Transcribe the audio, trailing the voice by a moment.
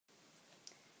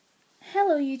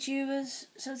Hello YouTubers,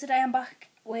 so today I'm back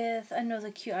with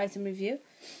another cute item review.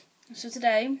 So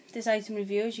today, this item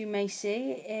review, as you may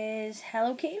see, is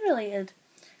Hello Kitty related.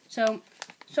 So,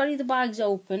 sorry the bag's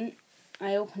open.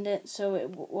 I opened it so it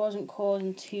wasn't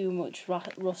causing too much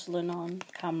rustling on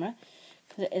camera,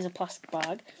 because it is a plastic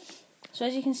bag. So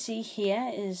as you can see here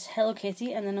is Hello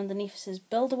Kitty, and then underneath it says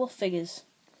buildable figures.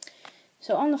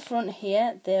 So on the front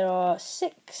here there are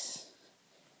 6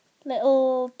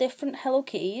 little different Hello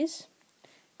Kitties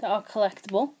that are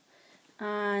collectible,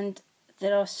 and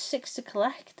there are 6 to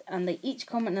collect, and they each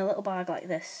come in a little bag like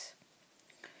this.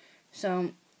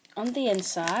 So on the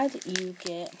inside you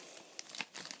get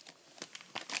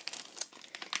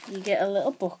a little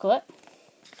booklet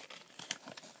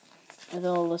with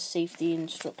all the safety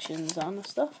instructions on and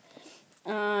stuff,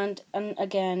 and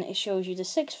again it shows you the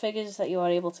 6 figures that you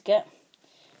are able to get.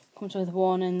 Comes with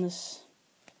warnings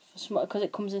because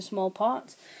it comes in small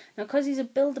parts. Now because these are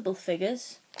buildable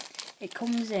figures, it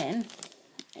comes in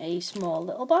a small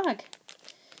little bag.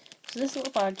 So this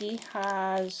little baggie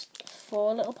has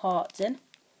 4 little parts in,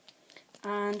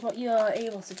 and what you are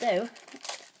able to do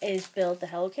is build the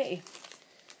Hello Kitty.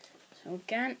 So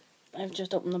again, I've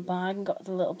just opened the bag and got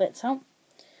the little bits out.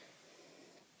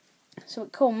 So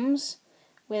it comes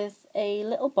with a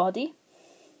little body,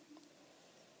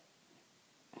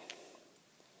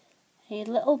 a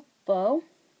little bow,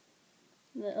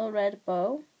 little red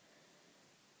bow.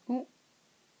 Ooh,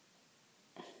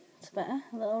 it's better,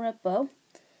 a little red bow.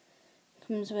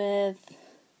 Comes with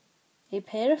a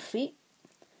pair of feet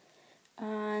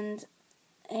and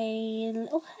a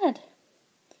little head.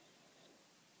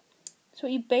 So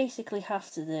what you basically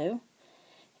have to do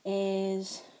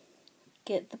is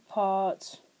get the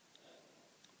parts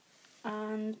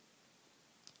and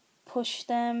push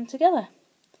them together.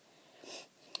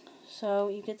 So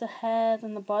you get the head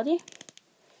and the body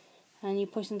and you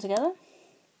push them together,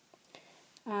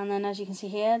 and then as you can see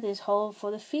here there's a hole for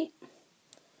the feet,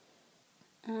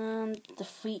 and the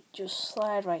feet just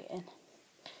slide right in.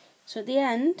 So at the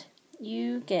end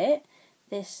you get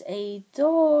this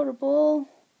adorable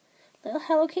little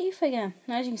Hello Kitty figure.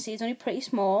 Now as you can see it's only pretty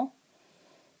small,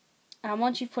 and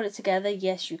once you've put it together,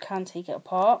 yes, you can take it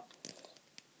apart.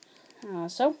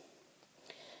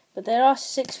 But there are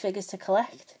 6 figures to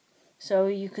collect. So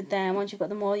you could then, once you've got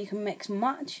them all, you can mix and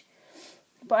match.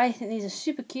 But I think these are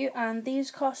super cute, and these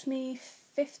cost me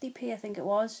 50p, I think it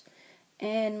was,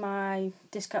 in my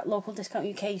local Discount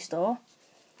UK store.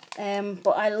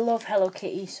 But I love Hello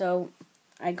Kitty, so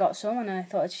I got some and I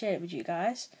thought I'd share it with you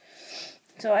guys.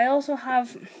 So I also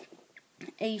have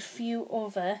a few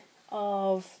other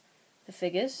of the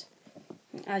figures.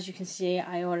 As you can see,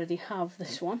 I already have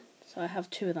this one, so I have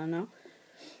 2 of them now.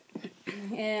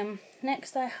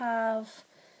 Next I have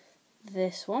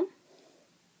this one.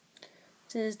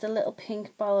 This is the little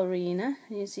pink ballerina.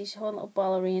 You can see she's holding little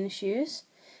ballerina shoes,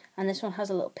 and this one has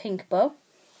a little pink bow.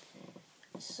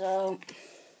 So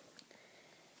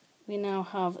we now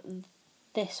have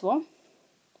this one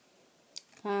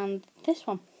and this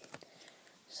one.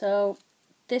 So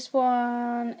this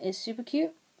one is super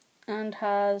cute and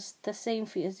has the same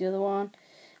feet as the other one.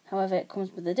 However, it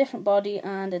comes with a different body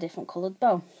and a different coloured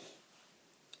bow.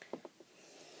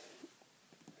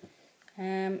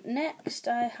 Next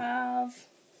I have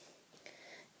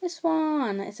this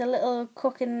one. It's a little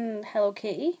cooking Hello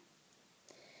Kitty.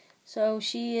 So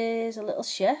she is a little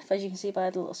chef, as you can see by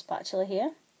the little spatula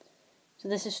here. So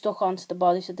this is stuck onto the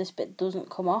body, so this bit doesn't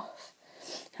come off.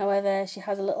 However, she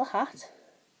has a little hat.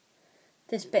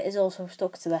 This bit is also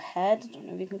stuck to the head. I don't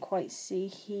know if you can quite see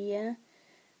here,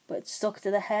 but it's stuck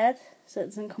to the head so it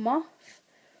doesn't come off.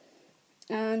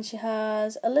 And she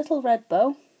has a little red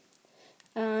bow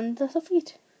and little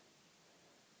feet.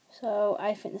 So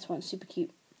I think this one's super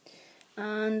cute.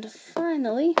 And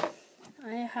finally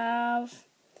I have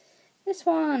this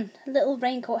one, a little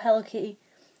raincoat Hello Kitty.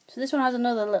 So this one has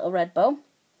another little red bow,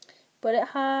 but it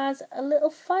has a little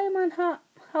fireman hat.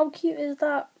 How cute is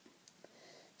that?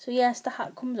 So yes, the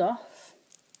hat comes off.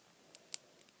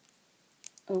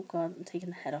 Oh god, I'm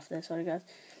taking the head off there, sorry guys.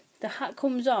 The hat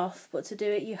comes off, but to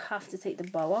do it you have to take the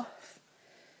bow off.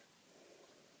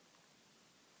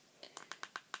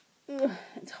 Ugh,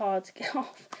 it's hard to get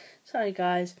off. Sorry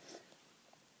guys.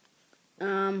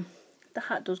 The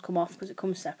hat does come off because it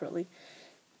comes separately.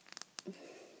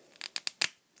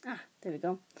 There we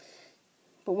go.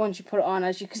 But once you put it on,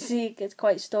 as you can see, it gets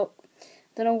quite stuck.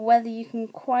 Don't know whether you can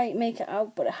quite make it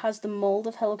out, but it has the mould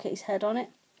of Hello Kitty's head on it.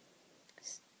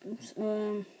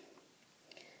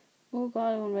 Oh god,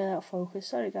 I won't really out of focus.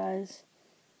 Sorry guys.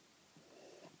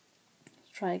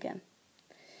 Let's try again.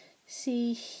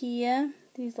 See here,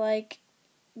 these like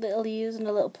little ears and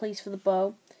a little place for the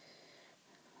bow.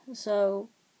 So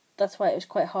that's why it was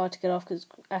quite hard to get off, because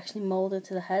it's actually moulded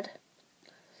to the head.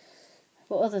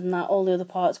 But other than that, all the other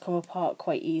parts come apart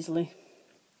quite easily.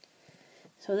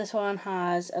 So this one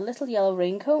has a little yellow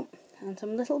raincoat and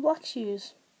some little black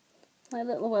shoes, like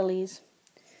little wellies.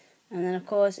 And then of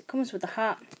course it comes with the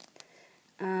hat,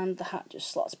 and the hat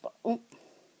just slots back. Oh,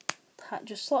 the hat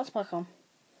just slots back on.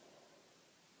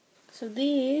 So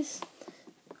these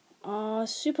are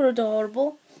super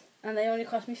adorable, and they only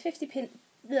cost me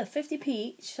 50p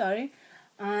each, sorry,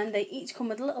 and they each come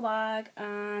with a little bag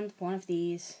and one of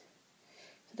these.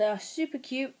 So they are super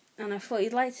cute, and I thought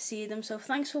you'd like to see them. So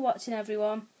thanks for watching,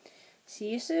 everyone. See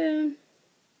you soon.